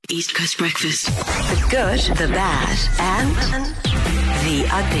East Coast Breakfast. The good, the bad, and the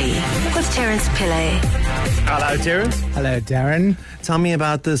ugly with Terence Pillay. Hello, Terence. Hello, Darren. Tell me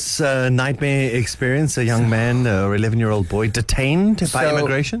about this nightmare experience. A young man or 11-year-old boy detained by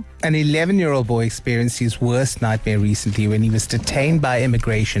immigration. An 11-year-old boy experienced his worst nightmare recently when he was detained by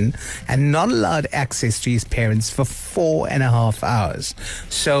immigration and not allowed access to his parents for 4.5 hours.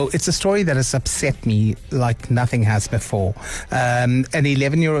 So it's a story that has upset me like nothing has before.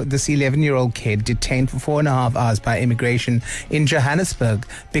 This 11-year-old kid detained for 4.5 hours by immigration in Johannesburg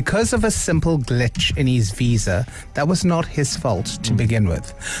because of a simple glitch in his visa that was not his fault to begin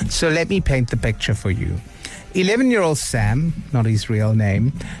with. So let me paint the picture for you. 11-year-old Sam, not his real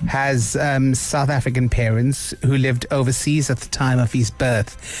name, has South African parents who lived overseas at the time of his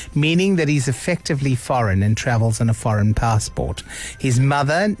birth, meaning that he's effectively foreign and travels on a foreign passport. His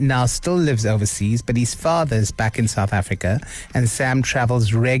mother now still lives overseas, but his father is back in South Africa, and Sam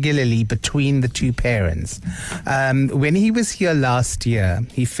travels regularly between the two parents. When he was here last year,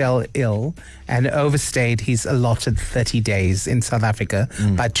 he fell ill and overstayed his allotted 30 days in South Africa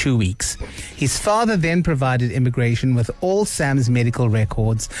by 2 weeks. His father then provided immigration with all Sam's medical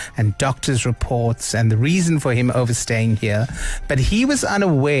records and doctor's reports and the reason for him overstaying here, but he was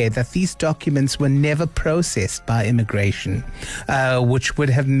unaware that these documents were never processed by immigration, which would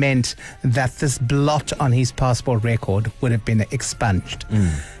have meant that this blot on his passport record would have been expunged.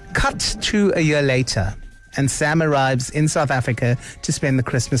 Cut to a year later, and Sam arrives in South Africa to spend the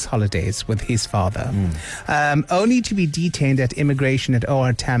Christmas holidays with his father, only to be detained at immigration at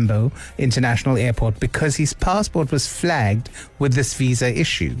OR Tambo International Airport because his passport was flagged with this visa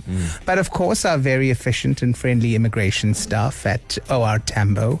issue. But of course, our very efficient and friendly immigration staff at OR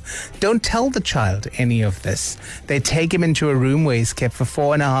Tambo don't tell the child any of this. They take him into a room where he's kept for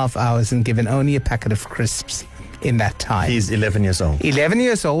 4.5 hours and given only a packet of crisps in that time. He's 11 years old. 11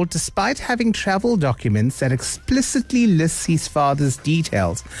 years old, despite having travel documents that explicitly lists his father's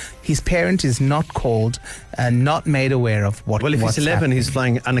details. His parent is not called and not made aware of what's Well, if he's 11, happening. he's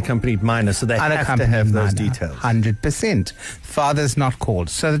flying unaccompanied minor, so they have to have those details. 100%. Father's not called.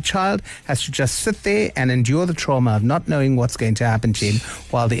 So the child has to just sit there and endure the trauma of not knowing what's going to happen to him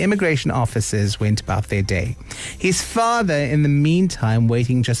while the immigration officers went about their day. His father, in the meantime,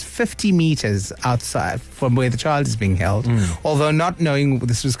 waiting just 50 meters outside from where the child is being held, although not knowing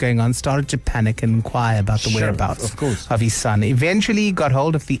this was going on, started to panic and inquire about the whereabouts of his son. Eventually, he got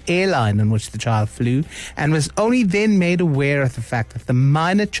hold of the airline on which the child flew and was only then made aware of the fact that the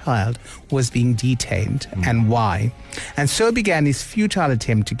minor child was being detained and why. And so began his futile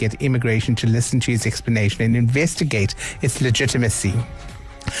attempt to get immigration to listen to his explanation and investigate its legitimacy.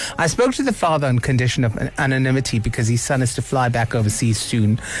 I spoke to the father on condition of anonymity because his son is to fly back overseas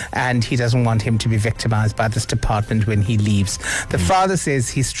soon and he doesn't want him to be victimized by this department when he leaves. The father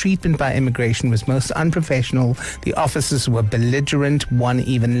says his treatment by immigration was most unprofessional. The officers were belligerent, one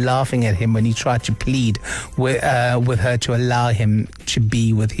even laughing at him when he tried to plead with her to allow him to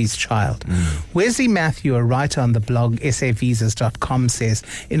be with his child. Wesley Matthew, a writer on the blog savisas.com, says,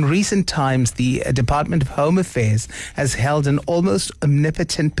 in recent times, the Department of Home Affairs has held an almost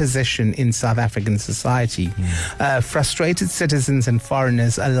omnipotent position in South African society. Frustrated citizens and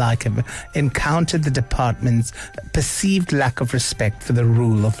foreigners alike have encountered the department's perceived lack of respect for the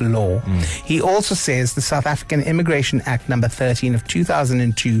rule of law. He also says the South African Immigration Act number 13 of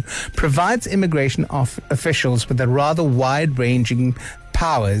 2002 provides immigration officials with a rather wide-ranging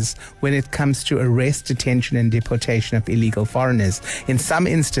powers when it comes to arrest, detention and deportation of illegal foreigners. In some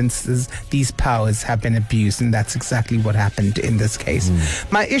instances, these powers have been abused, and that's exactly what happened in this case.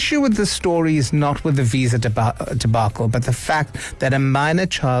 My issue with the story is not with the visa debacle, but the fact that a minor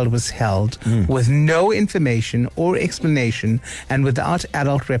child was held with no information or explanation and without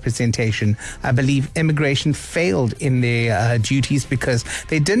adult representation. I believe immigration failed in their duties because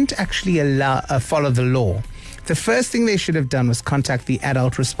they didn't actually follow the law. The first thing they should have done was contact the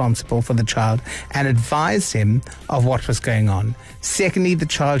adult responsible for the child and advise him of what was going on. Secondly, the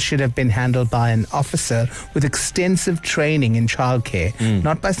child should have been handled by an officer with extensive training in childcare,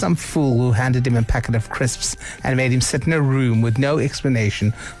 not by some fool who handed him a packet of crisps and made him sit in a room with no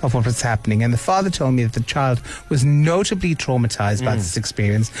explanation of what was happening. And the father told me that the child was notably traumatized by this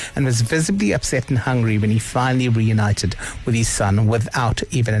experience and was visibly upset and hungry when he finally reunited with his son without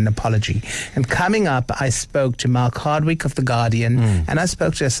even an apology. And coming up, I spoke to Mark Hardwick of The Guardian, and I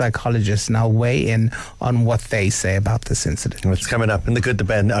spoke to a psychologist, and I'll weigh in on what they say about this incident. What's coming up in The Good, the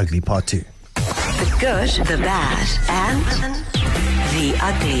Bad and the Ugly, Part 2. The good, the bad, and the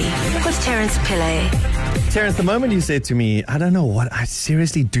ugly with Terence Pillay. Terence, the moment you said to me, I don't know what, I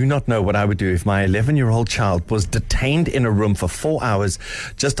seriously do not know what I would do if my 11-year-old child was detained in a room for 4 hours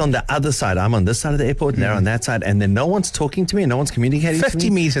just on the other side. I'm on this side of the airport and they're on that side, and then no one's talking to me and no one's communicating to me. 50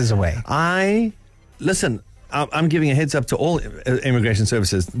 meters away. Listen, I'm giving a heads up to all immigration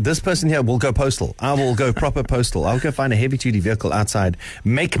services. This person here will go postal. I will go proper postal. I'll go find a heavy-duty vehicle outside,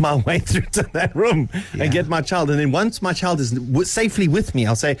 make my way through to that room and get my child. And then once my child is safely with me,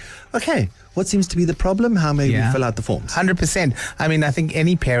 I'll say, okay, what seems to be the problem? How may we fill out the forms? 100%. I mean, I think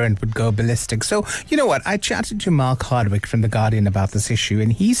any parent would go ballistic. So, you know what? I chatted to Mark Hardwick from The Guardian about this issue,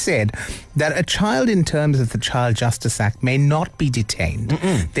 and he said that a child, in terms of the Child Justice Act, may not be detained.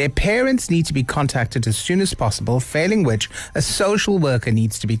 Their parents need to be contacted as soon as possible, failing which a social worker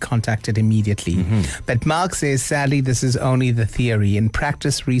needs to be contacted immediately. But Mark says, sadly, this is only the theory. In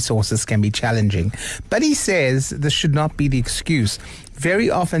practice, resources can be challenging. But he says this should not be the excuse.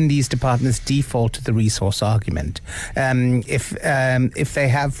 Very often these departments default to the resource argument. If they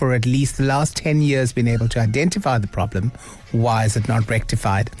have for at least the last 10 years been able to identify the problem, why is it not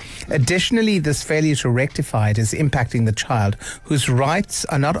rectified? Additionally, this failure to rectify it is impacting the child, whose rights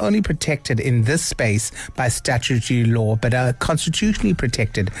are not only protected in this space by statutory law, but are constitutionally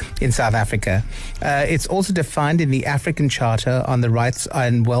protected in South Africa. It's also defined in the African Charter on the Rights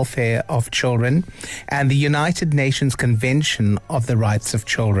and Welfare of Children and the United Nations Convention of the Rights of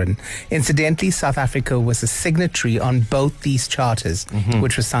Children. Incidentally, South Africa was a signatory on both these charters,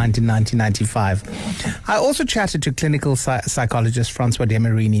 which were signed in 1995. I also chatted to clinical psychologist Francois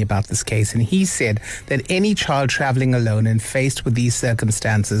Demerini about this case, and he said that any child traveling alone and faced with these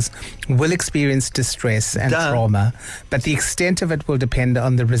circumstances will experience distress and trauma, but the extent of it will depend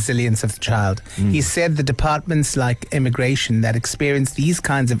on the resilience of the child. He said the departments like immigration that experience these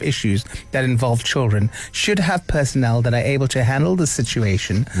kinds of issues that involve children should have personnel that are able to handle the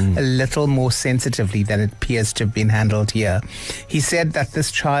situation a little more sensitively than it appears to have been handled here. He said that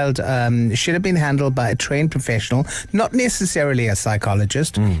this child should have been handled by a trained professional, not necessarily a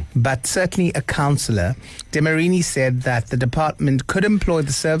psychologist, but certainly a counselor. Demerini said that the department could employ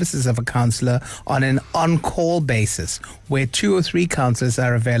the services of a counselor on an on-call basis, where 2 or 3 counselors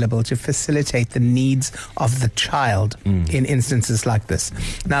are available to facilitate the needs of the child in instances like this.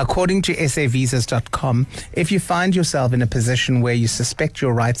 Now, according to savisas.com, if you find yourself in a position where you suspect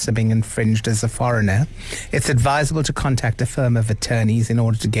your rights are being infringed as a foreigner, it's advisable to contact a firm of attorneys in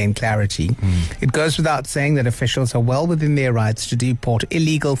order to gain clarity. It goes without saying that officials are well within their rights to deport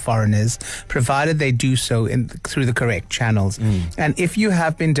illegal foreigners, provided they do so through the correct channels. And if you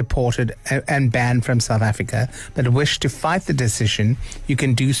have been deported and banned from South Africa, but wish to fight the decision, you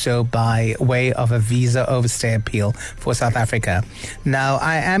can do so by way of a visa overstay appeal for South Africa. Now,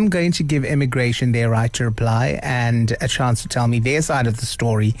 I am going to give immigration their right to reply and a chance to tell me their side of the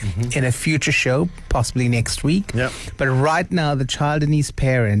story in a future show, possibly next week. But right now, the child and his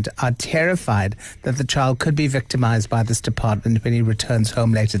parent are terrified that the child could be victimized by this department when he returns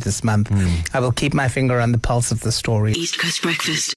home later this month. I will keep my finger on the pulse of the story. East Coast Breakfast.